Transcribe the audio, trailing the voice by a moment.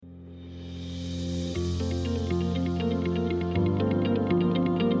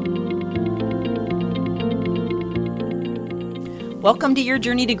Welcome to Your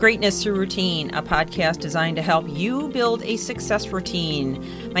Journey to Greatness Through Routine, a podcast designed to help you build a success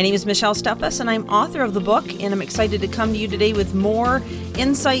routine. My name is Michelle Steffes, and I'm author of the book, and I'm excited to come to you today with more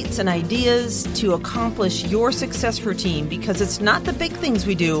insights and ideas to accomplish your success routine, because it's not the big things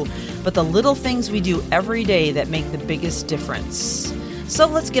we do, but the little things we do every day that make the biggest difference. So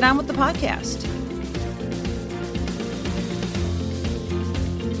let's get on with the podcast.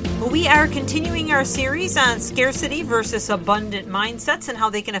 We are continuing our series on scarcity versus abundant mindsets and how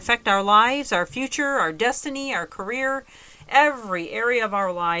they can affect our lives, our future, our destiny, our career, every area of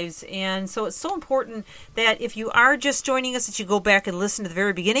our lives. And so it's so important that if you are just joining us, that you go back and listen to the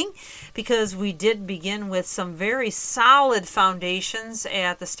very beginning, because we did begin with some very solid foundations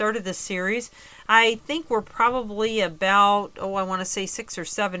at the start of this series. I think we're probably about, I want to say 6 or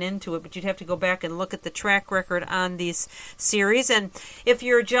 7 into it, but you'd have to go back and look at the track record on this series. And if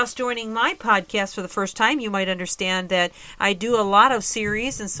you're just joining my podcast for the first time, you might understand that I do a lot of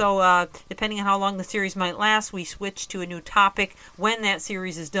series. And so depending on how long the series might last, we switch to a new topic when that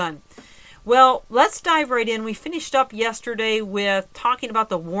series is done. Well, let's dive right in. We finished up yesterday with talking about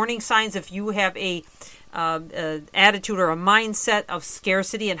the warning signs if you have a attitude or a mindset of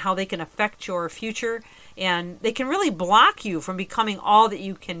scarcity and how they can affect your future, and they can really block you from becoming all that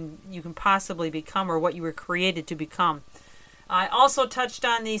you can possibly become or what you were created to become. I also touched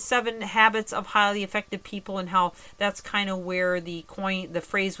on the 7 habits of highly effective people and how that's kind of where the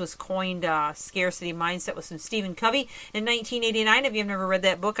phrase was coined. Scarcity mindset was from Stephen Covey in 1989. If you've never read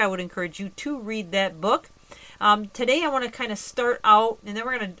that book, I would encourage you to read that book. Today I want to kind of start out, and then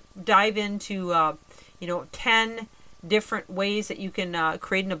we're going to dive into 10 different ways that you can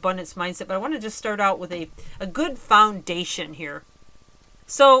create an abundance mindset. But I want to just start out with a good foundation here.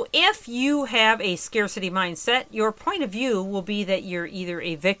 So if you have a scarcity mindset, your point of view will be that you're either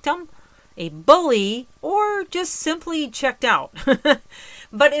a victim, a bully, or just simply checked out.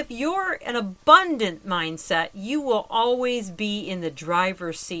 But if you're an abundant mindset, you will always be in the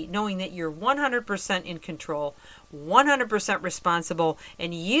driver's seat, knowing that you're 100% in control, 100% responsible,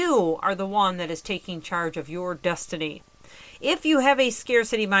 and you are the one that is taking charge of your destiny. If you have a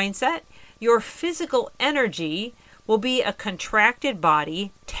scarcity mindset, your physical energy will be a contracted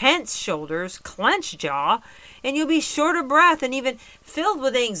body, tense shoulders, clenched jaw, and you'll be short of breath and even filled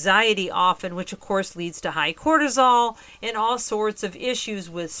with anxiety often, which of course leads to high cortisol and all sorts of issues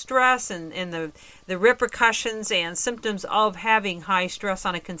with stress and the repercussions and symptoms of having high stress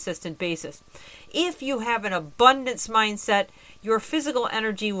on a consistent basis. If you have an abundance mindset, your physical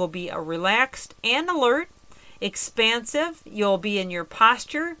energy will be relaxed and alert, expansive. You'll be in your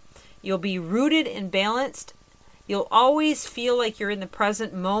posture. You'll be rooted and balanced. You'll always feel like you're in the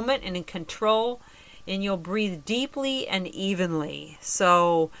present moment and in control, and you'll breathe deeply and evenly.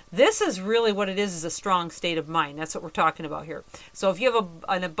 So this is really what it is a strong state of mind. That's what we're talking about here. So if you have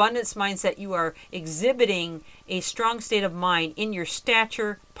an abundance mindset, you are exhibiting a strong state of mind in your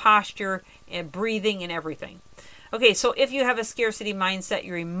stature, posture, and breathing and everything. Okay, so if you have a scarcity mindset,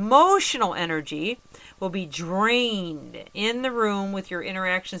 your emotional energy will be drained in the room with your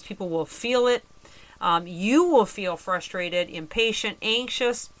interactions. People will feel it. You will feel frustrated, impatient,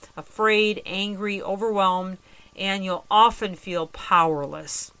 anxious, afraid, angry, overwhelmed, and you'll often feel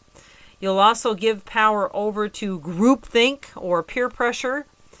powerless. You'll also give power over to groupthink or peer pressure,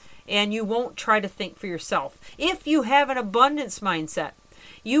 and you won't try to think for yourself. If you have an abundance mindset,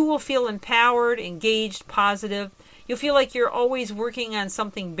 you will feel empowered, engaged, positive. You'll feel like you're always working on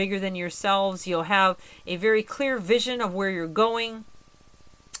something bigger than yourselves. You'll have a very clear vision of where you're going.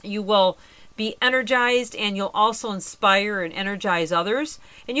 You will be energized, and you'll also inspire and energize others,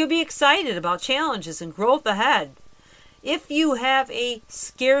 and you'll be excited about challenges and growth ahead. If you have a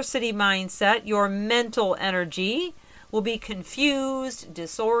scarcity mindset, your mental energy will be confused,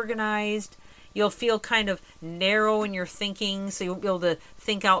 disorganized. You'll feel kind of narrow in your thinking, so you won't be able to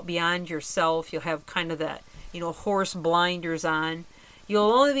think out beyond yourself. You'll have kind of that, horse blinders on. You'll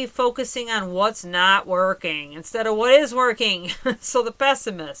only be focusing on what's not working instead of what is working. So the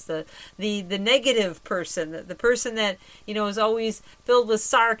pessimist, the negative person, the person that, is always filled with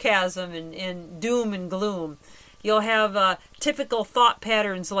sarcasm and doom and gloom. You'll have typical thought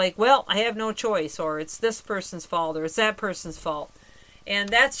patterns like, well, I have no choice, or it's this person's fault, or it's that person's fault. And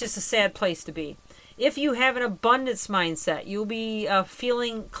that's just a sad place to be. If you have an abundance mindset, you'll be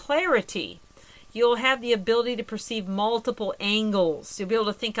feeling clarity. You'll have the ability to perceive multiple angles. You'll be able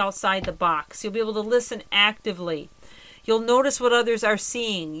to think outside the box. You'll be able to listen actively. You'll notice what others are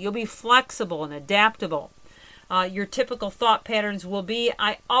seeing. You'll be flexible and adaptable. Your typical thought patterns will be,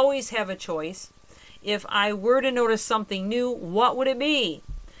 I always have a choice. If I were to notice something new, what would it be?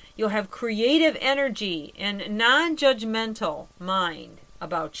 You'll have creative energy and non-judgmental mind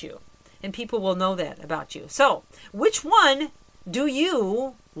about you. And people will know that about you. So, which one do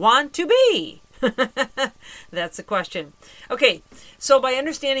you want to be? That's the question. Okay, so by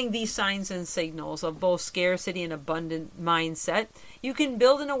understanding these signs and signals of both scarcity and abundant mindset, you can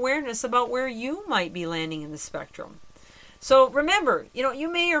build an awareness about where you might be landing in the spectrum. So remember,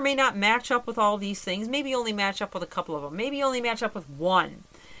 you may or may not match up with all these things. Maybe only match up with a couple of them. Maybe only match up with one.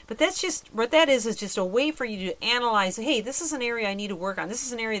 But that's just, what that is just a way for you to analyze, hey, this is an area I need to work on. This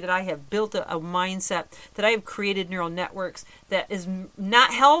is an area that I have built a mindset, that I have created neural networks that is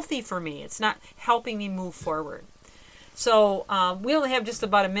not healthy for me. It's not helping me move forward. So we only have just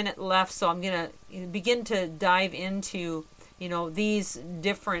about a minute left, so I'm going to begin to dive into, these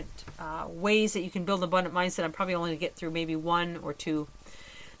different ways that you can build an abundant mindset. I'm probably only going to get through maybe one or two.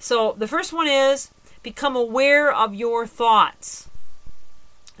 So the first one is become aware of your thoughts.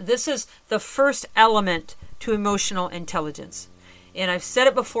 This is the first element to emotional intelligence. And I've said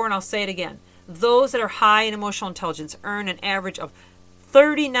it before and I'll say it again. Those that are high in emotional intelligence earn an average of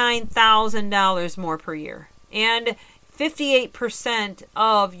 $39,000 more per year. And 58%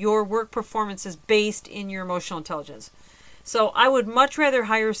 of your work performance is based in your emotional intelligence. So I would much rather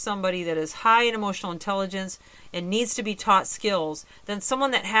hire somebody that is high in emotional intelligence and needs to be taught skills than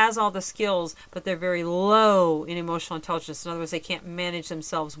someone that has all the skills but they're very low in emotional intelligence. In other words, they can't manage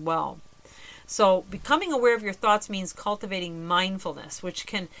themselves well. So becoming aware of your thoughts means cultivating mindfulness, which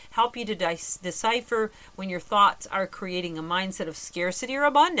can help you to decipher when your thoughts are creating a mindset of scarcity or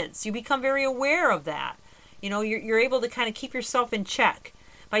abundance. You become very aware of that. You're able to kind of keep yourself in check.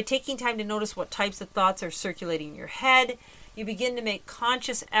 By taking time to notice what types of thoughts are circulating in your head, you begin to make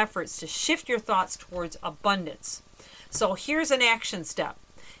conscious efforts to shift your thoughts towards abundance. So here's an action step.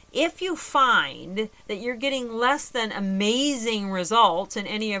 If you find that you're getting less than amazing results in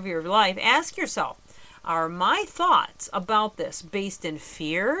any of your life, ask yourself, are my thoughts about this based in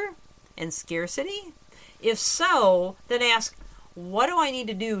fear and scarcity? If so, then ask, what do I need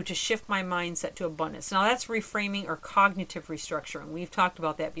to do to shift my mindset to abundance? Now that's reframing or cognitive restructuring. We've talked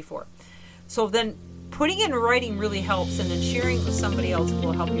about that before. So then putting it in writing really helps, and then sharing it with somebody else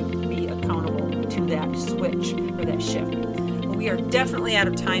will help you be accountable to that switch or that shift. But we are definitely out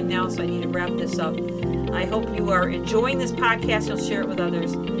of time now, so I need to wrap this up. I hope you are enjoying this podcast. You'll share it with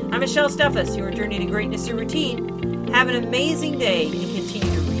others. I'm Michelle Steffes, your journey to greatness through routine. Have an amazing day and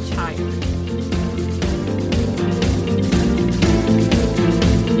continue to